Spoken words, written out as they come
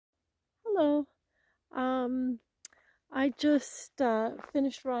Hello. Um, I just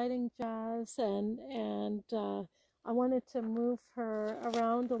finished riding Jazz, and I wanted to move her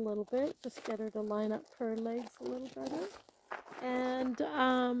around a little bit, just get her to line up her legs a little better. And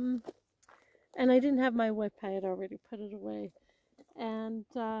and I didn't have my whip; I had already put it away. And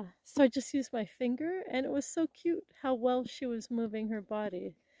so I just used my finger, and it was so cute how well she was moving her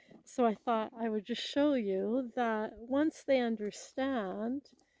body. So I thought I would just show you that once they understand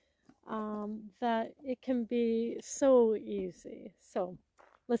that it can be so easy. So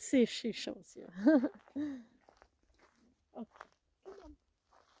let's see if she shows you. Okay, come on.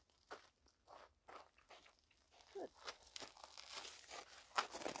 Good.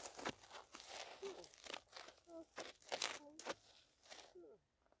 Good. Okay. Good.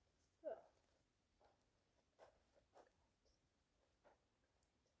 Good.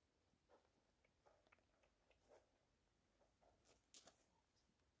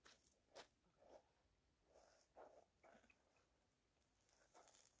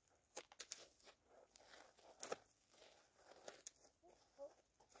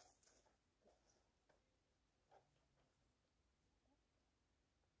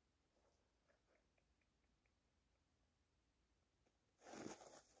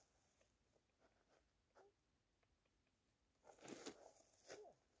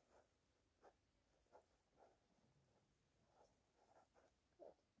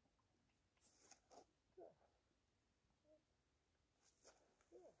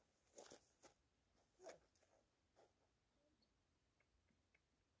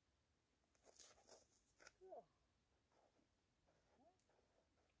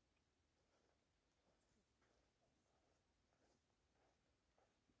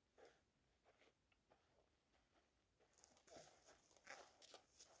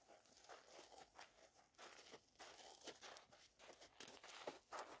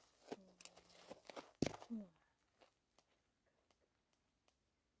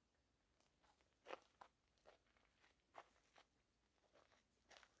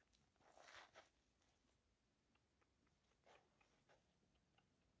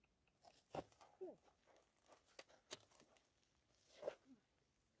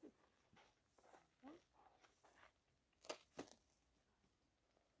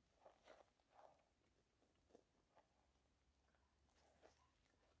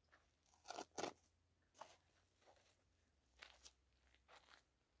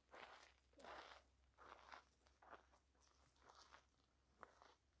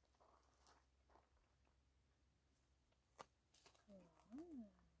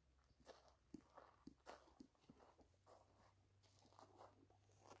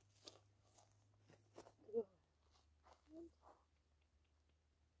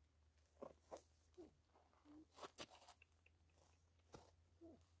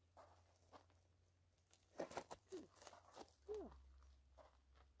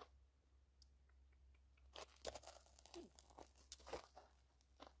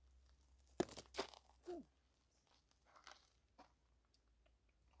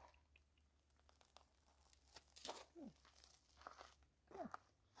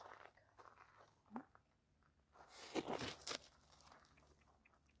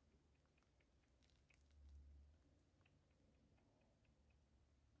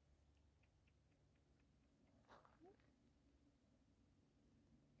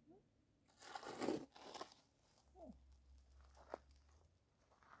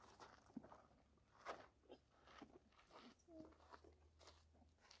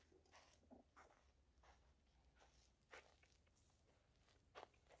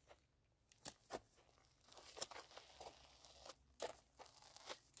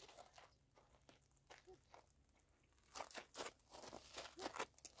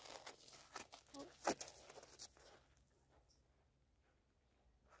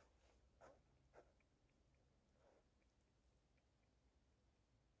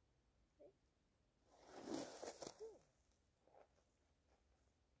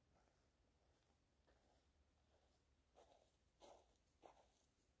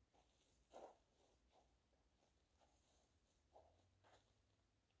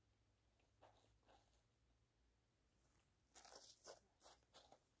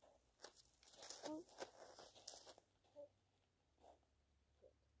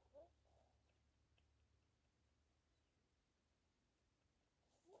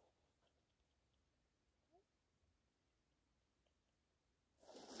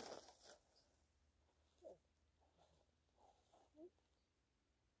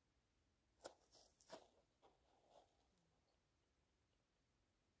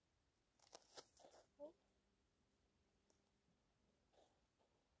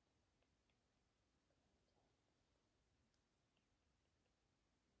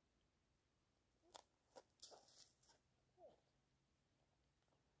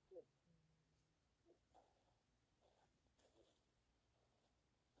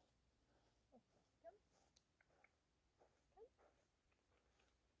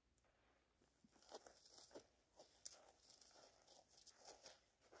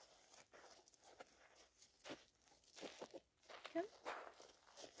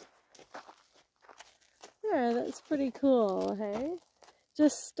 there. That's pretty cool, hey?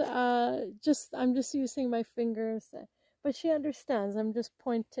 I'm just using my fingers, but she understands. I'm just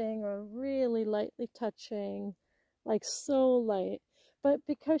pointing or really lightly touching, like so light. But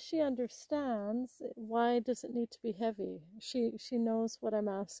because she understands, why does it need to be heavy? She knows what I'm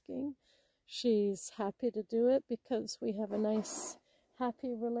asking. She's happy to do it because we have a nice,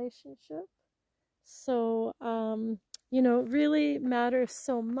 happy relationship. So, you know, it really matters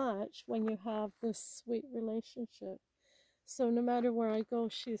so much when you have this sweet relationship. So no matter where I go,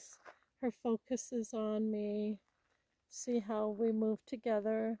 her focus is on me. See how we move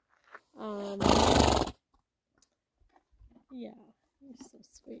together. Um, yeah, you're so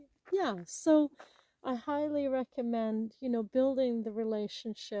sweet. Yeah, so I highly recommend, you know, building the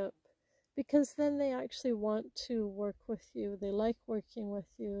relationship, because then they actually want to work with you. They like working with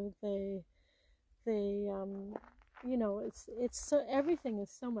you. You know, it's so, everything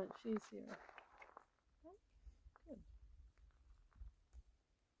is so much easier. Good.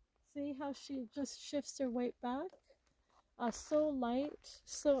 See how she just shifts her weight back? So light,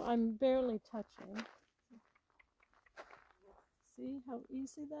 so I'm barely touching. See how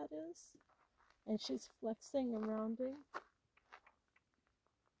easy that is? And she's flexing and rounding.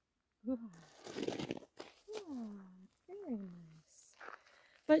 Ooh. Ah, very nice.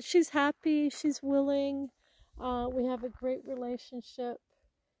 But she's happy, she's willing. We have a great relationship.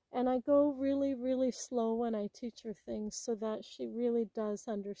 And I go really, really slow when I teach her things so that she really does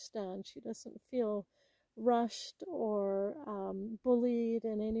understand. She doesn't feel rushed or bullied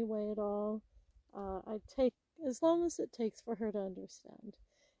in any way at all. I take as long as it takes for her to understand.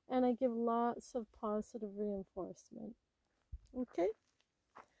 And I give lots of positive reinforcement. Okay?